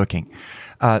really working.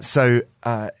 Now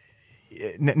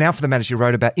for the matters you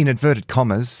wrote about, in inverted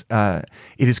commas, it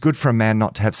is good for a man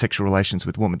not to have sexual relations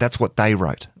with a woman. That's what they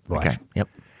wrote. Right. Okay. Yep.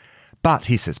 But,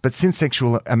 he says, but since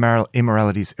sexual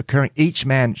immorality is occurring, each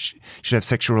man should have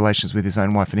sexual relations with his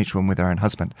own wife and each woman with her own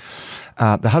husband.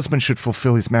 The husband should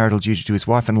fulfill his marital duty to his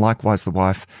wife, and likewise the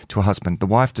wife to her husband. The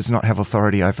wife does not have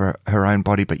authority over her own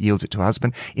body but yields it to her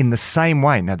husband. In the same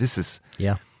way, now this is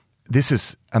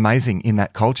amazing in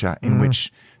that culture in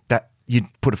which that you'd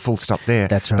put a full stop there.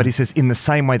 That's right. But he says, in the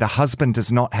same way, the husband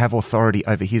does not have authority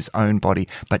over his own body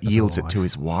but yields it to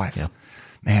his wife. Yeah.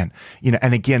 Man,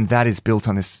 and again, that is built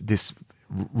on this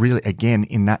really, again,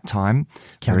 in that time,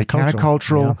 very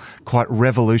countercultural, quite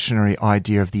revolutionary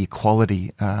idea of the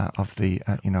equality of the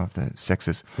of the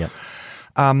sexes. Yep.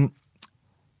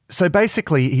 So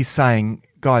basically, he's saying,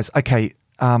 guys, okay,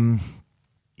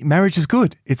 marriage is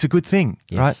good; it's a good thing,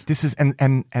 right? This is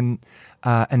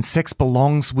and sex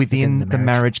belongs within the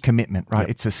marriage commitment, right?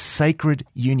 It's a sacred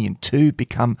union to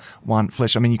become one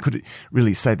flesh. I mean, you could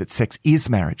really say that sex is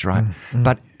marriage, right?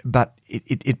 But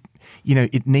it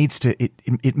needs to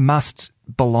it must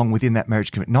belong within that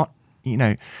marriage commitment,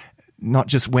 not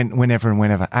just whenever and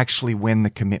whenever. Actually, when the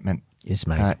commitment is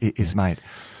made.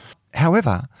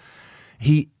 However,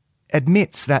 he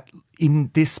admits that in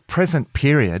this present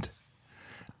period,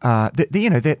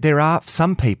 there are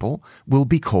some people will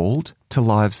be called to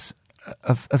lives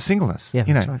of singleness. Yeah,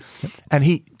 that's right. Yep. And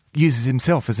he uses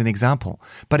himself as an example.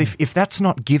 But if that's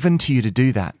not given to you to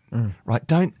do that, right?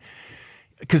 Don't,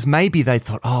 because maybe they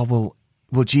thought, well,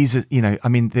 Jesus, I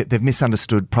mean, they've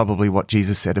misunderstood probably what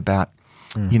Jesus said about,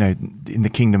 in the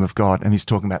kingdom of God, and he's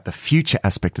talking about the future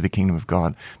aspect of the kingdom of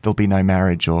God. There'll be no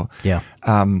marriage, or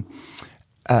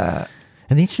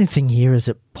and the interesting thing here is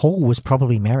that Paul was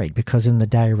probably married, because in the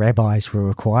day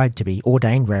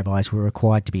ordained rabbis were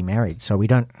required to be married. So we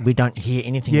don't hear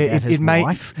anything about his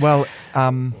wife.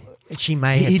 She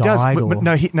may have died.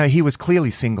 No, he was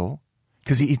clearly single.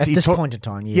 At this point in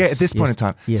time, yes. Yeah, at this point in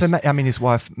time. Yes. So, I mean, his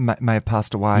wife may have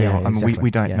passed away.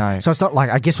 We don't know. So it's not like,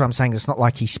 I guess what I'm saying, it's not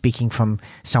like he's speaking from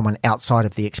someone outside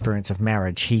of the experience of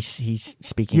marriage. He's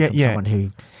speaking from someone who,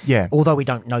 although we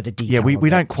don't know the details. Yeah, we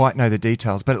don't quite know the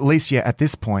details, but at least, at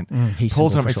this point,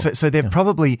 Paul's not. So they're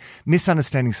probably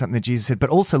misunderstanding something that Jesus said, but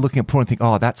also looking at Paul and think,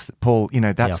 that's Paul,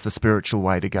 that's the spiritual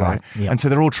way to go. Right. Yep. And so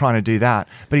they're all trying to do that.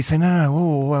 But he's saying,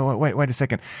 no, wait a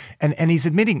second. And he's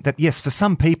admitting that, yes, for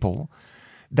some people,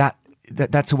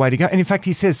 that's a way to go. And in fact,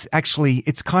 he says, actually,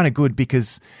 it's kind of good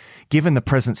because given the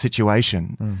present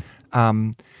situation,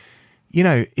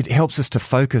 it helps us to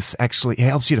focus, actually, it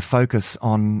helps you to focus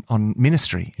on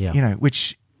ministry,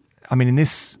 which, I mean, at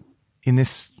this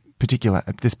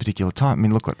particular time, I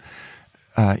mean, look what,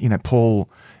 Paul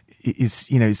is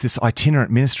this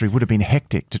itinerant ministry would have been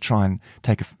hectic to try and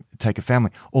take a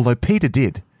family, although Peter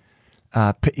did.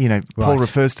 Paul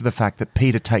refers to the fact that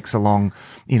Peter takes along,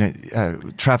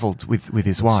 travelled with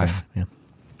his wife.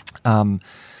 Yeah.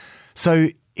 So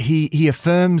he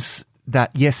affirms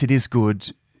that, yes, it is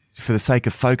good for the sake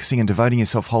of focusing and devoting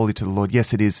yourself wholly to the Lord.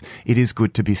 Yes, it is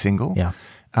good to be single. Yeah.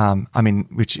 I mean,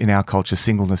 which in our culture,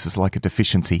 singleness is like a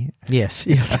deficiency. Yes.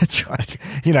 Yeah, that's right.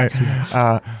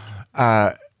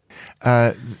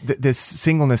 This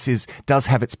singleness does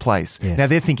have its place. Yes. Now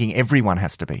they're thinking everyone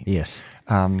has to be. Yes.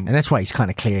 And that's why he's kind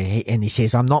of clear, and he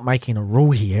says, I'm not making a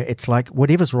rule here. It's like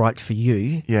whatever's right for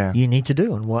you, you need to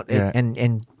do,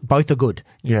 and both are good.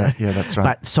 Yeah, that's right.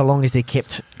 But so long as they're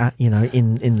kept,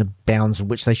 in the bounds in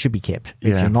which they should be kept.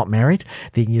 If you're not married,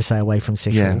 then you stay away from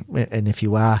sexual. And if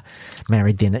you are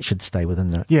married, then it should stay within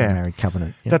the married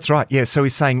covenant. Yeah. That's right. Yeah. So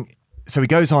he's saying. So he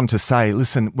goes on to say,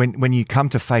 listen, when you come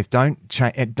to faith, don't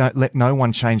let no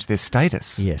one change their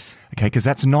status. Yes. Okay, because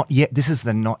that's not yet. This is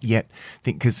the not yet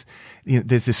thing. Because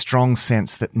there's this strong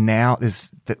sense that now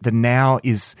the now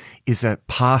is a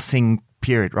passing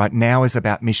period, right? Now is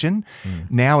about mission.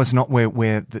 Now is not where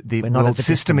the world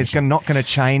system is not going to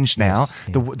change now. Yes,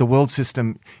 yeah. The world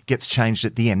system gets changed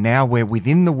at the end. Now we're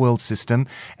within the world system,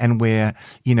 and we're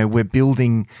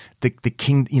building the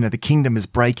kingdom is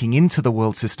breaking into the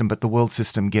world system, but the world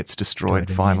system gets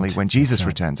destroyed finally when Jesus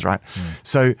returns, right?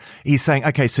 So he's saying,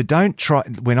 okay, so don't try.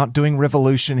 We're not doing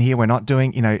revolution here. We're not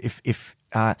doing, if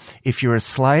you're a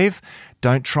slave,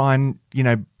 don't try and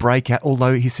break out.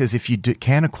 Although he says if you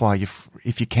can acquire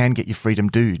if you can get your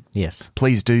freedom,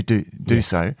 please do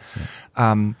so.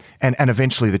 Yeah. And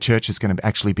eventually the church is going to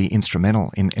actually be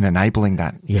instrumental in enabling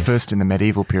that. Yes. First in the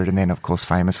medieval period, and then of course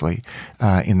famously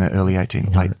in the early late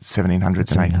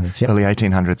 1700s and early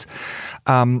 1800s.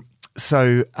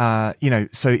 So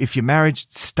if you're married,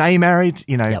 stay married.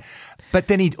 But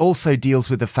then he also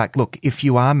deals with the fact, look, if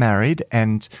you are married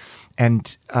and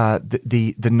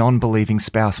the non-believing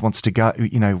spouse wants to go,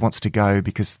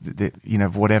 because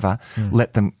whatever,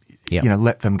 let them,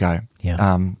 let them go.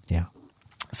 Yeah.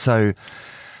 So,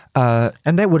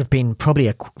 and that would have been probably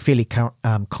a fairly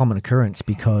common occurrence,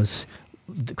 because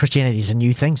Christianity is a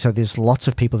new thing, so there's lots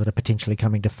of people that are potentially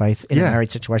coming to faith in a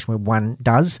married situation where one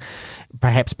does,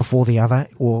 perhaps before the other,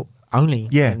 or only,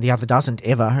 and the other doesn't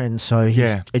ever, and so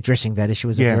he's addressing that issue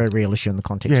as a very real issue in the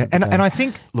context of the day. And I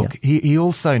think, look, he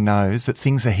also knows that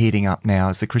things are heating up now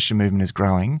as the Christian movement is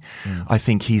growing. I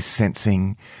think he's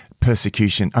sensing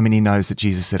persecution. I mean, he knows that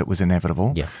Jesus said it was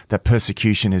inevitable, that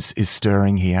persecution is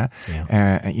stirring here,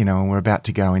 and we're about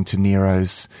to go into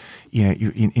Nero's,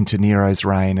 into Nero's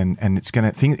reign, and it's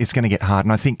going to get hard.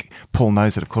 And I think Paul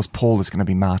knows that. Of course, Paul is going to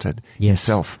be martyred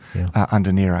himself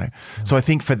under Nero. So I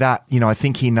think for that, I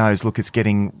think he knows, look, it's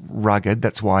getting rugged.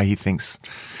 That's why he thinks,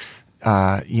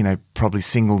 probably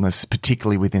singleness,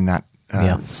 particularly within that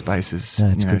space, is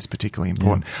particularly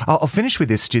important. I'll finish with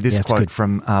this, Stu. This quote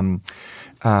from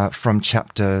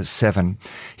chapter 7.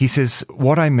 He says,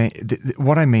 what I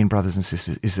mean, brothers and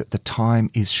sisters, is that the time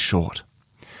is short.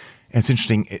 And it's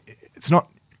interesting. It's not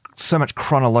so much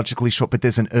chronologically short, but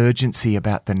there's an urgency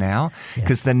about the now,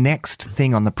 because the next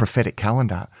thing on the prophetic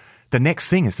calendar, the next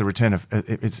thing is the return of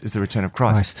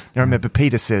Christ. Now remember,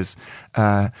 Peter says,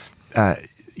 with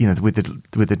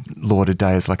the Lord, a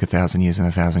day is like 1,000 years, and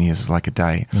 1,000 years is like a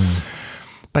day.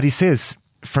 But he says,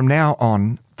 from now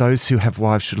on, those who have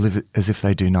wives should live as if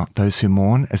they do not. Those who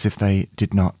mourn as if they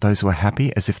did not. Those who are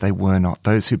happy as if they were not.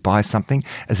 Those who buy something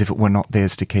as if it were not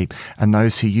theirs to keep. And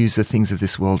those who use the things of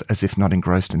this world as if not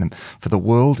engrossed in them. For the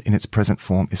world in its present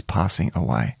form is passing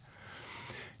away.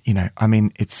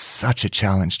 It's such a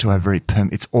challenge to have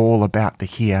it's all about the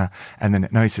here. And then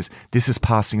he says, this is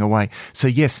passing away. So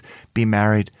yes, be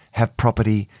married, have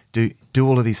property, do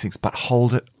all of these things, but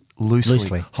hold it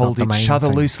loosely. Hold each other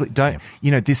loosely.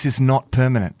 This is not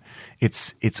permanent.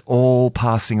 It's all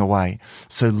passing away.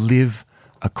 So live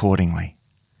accordingly.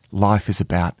 Life is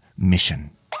about mission.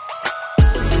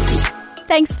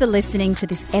 Thanks for listening to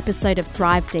this episode of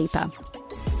Thrive Deeper.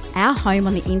 Our home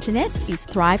on the internet is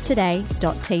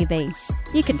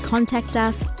thrivetoday.tv. You can contact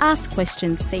us, ask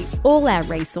questions, see all our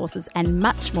resources and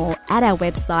much more at our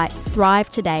website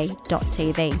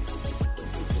thrivetoday.tv.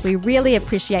 We really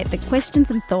appreciate the questions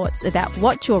and thoughts about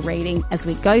what you're reading as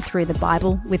we go through the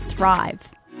Bible with Thrive.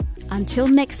 Until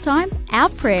next time, our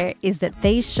prayer is that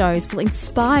these shows will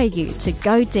inspire you to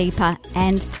go deeper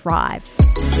and thrive.